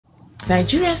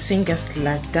Nigerian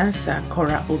singer/dancer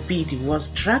Korra Obidi was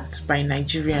dragged by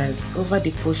Nigerians over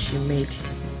the post she made.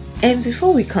 And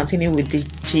before we continue with the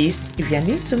gist, if you are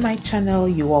new to my channel,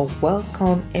 you are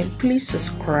welcome, and please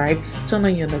subscribe, turn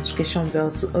on your notification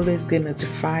bell to always get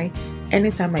notified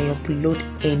anytime I upload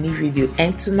any video.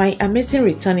 And to my amazing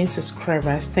returning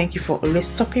subscribers, thank you for always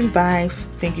stopping by,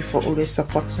 thank you for always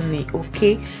supporting me,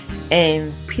 okay?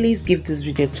 And please give this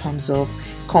video a thumbs up,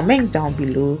 comment down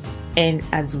below, and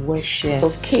as well share.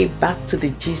 Okay, back to the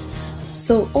gist.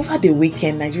 So over the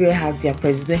weekend, Nigeria had their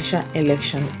presidential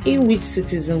election, in which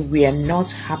citizens were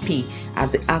not happy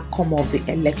at the outcome of the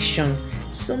election.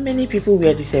 So many people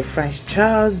were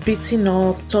disenfranchised, beating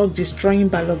up, destroying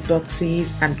ballot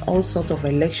boxes, and all sorts of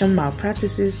election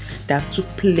malpractices that took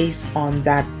place on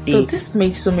that day. So this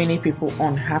made so many people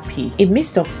unhappy. In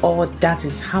midst of all that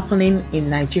is happening in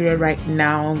Nigeria right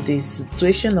now, the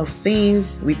situation of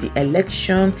things with the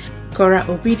election, Korra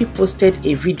Obidi posted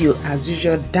a video as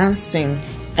usual dancing,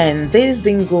 and this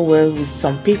didn't go well with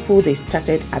some people. They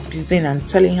started abusing and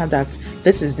telling her that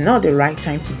this is not the right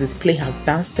time to display her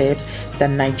dance steps, that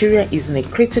Nigeria is in a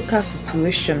critical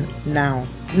situation now.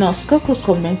 Nurse Coco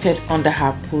commented under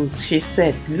her post. She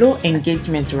said, "Low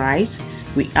engagement, right?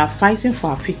 We are fighting for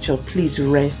our future, please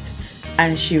rest."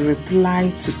 And she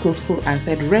replied to Coco and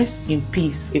said, "Rest in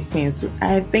peace, Ekwensu."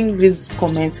 I think this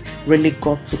comment really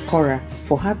got to Korra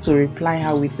for her to reply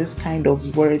her with this kind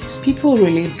of words. People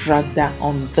really dragged her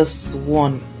on this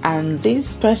one. And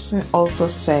this person also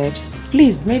said,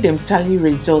 "Please make them tally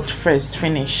result first,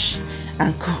 finish."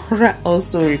 And Korra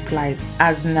also replied,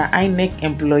 "As na INEC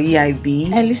employee I be."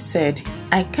 Ellie said,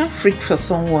 "I can't freak for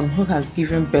someone who has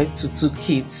given birth to 2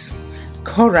 kids."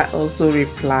 Korra also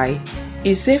replied,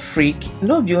 "Is a freak?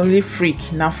 No be only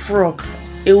freak, na frog.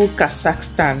 Ewu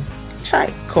Kazakhstan."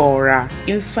 Chai Korra.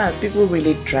 In fact, people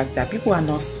really dragged that. People are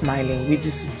not smiling with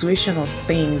the situation of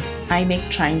things. INEC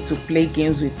trying to play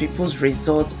games with people's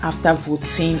results after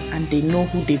voting, and they know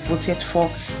who they voted for,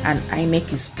 and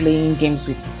INEC is playing games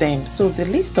with them. So the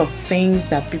list of things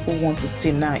that people want to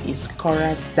see now is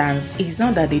Korra's dance. It's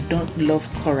not that they don't love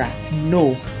Korra,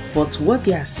 no. But what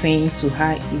they are saying to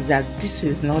her is that this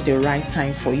is not the right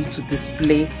time for you to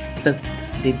display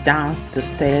the dance, the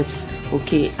steps,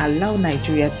 okay? Allow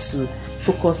Nigeria to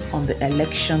focus on the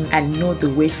election and know the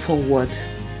way forward.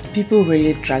 People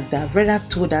really dragged her. Rather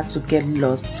told her to get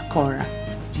lost. Korra,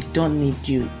 we don't need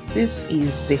you. This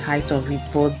is the height of it,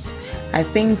 but I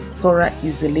think Korra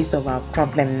is the least of our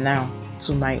problem now,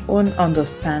 to my own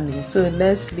understanding. So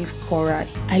let's leave Korra.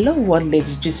 I love what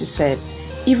Lady Juicy said.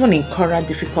 Even in Korra's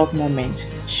difficult moment,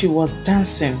 she was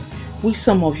dancing, which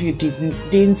some of you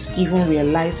didn't even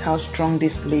realize how strong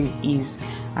this lady is.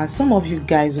 And some of you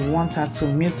guys want her to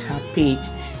mute her page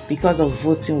because of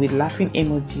voting with laughing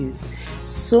emojis.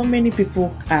 So many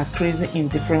people are crazy in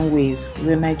different ways.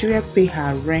 Will Nigeria pay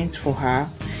her rent for her?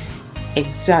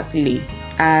 Exactly.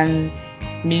 And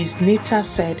Miss Nita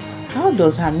said, "How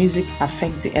does her music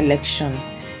affect the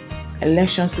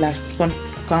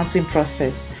elections/counting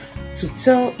process? To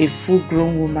tell a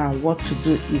full-grown woman what to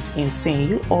do is insane.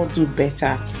 You all do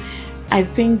better." I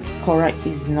think Korra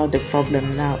is not the problem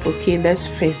now. Okay, let's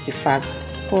face the facts.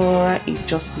 Korra is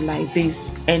just like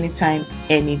this anytime,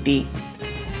 any day.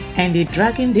 And the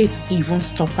dragging date even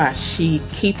stop her. She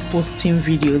keep posting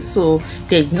videos. So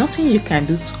there's nothing you can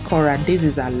do to Korra. This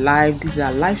is her life. This is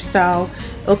her lifestyle.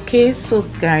 Okay, so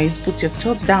guys, put your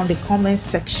thought down in the comment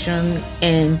section,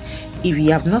 and if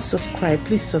you have not subscribed,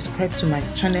 please subscribe to my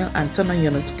channel and turn on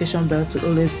your notification bell to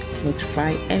always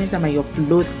notify anytime I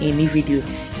upload any video.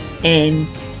 And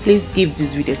please give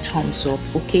this video a thumbs up,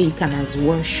 okay? You can as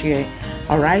well share.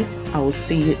 All right, I will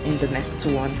see you in the next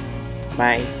one.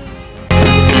 Bye.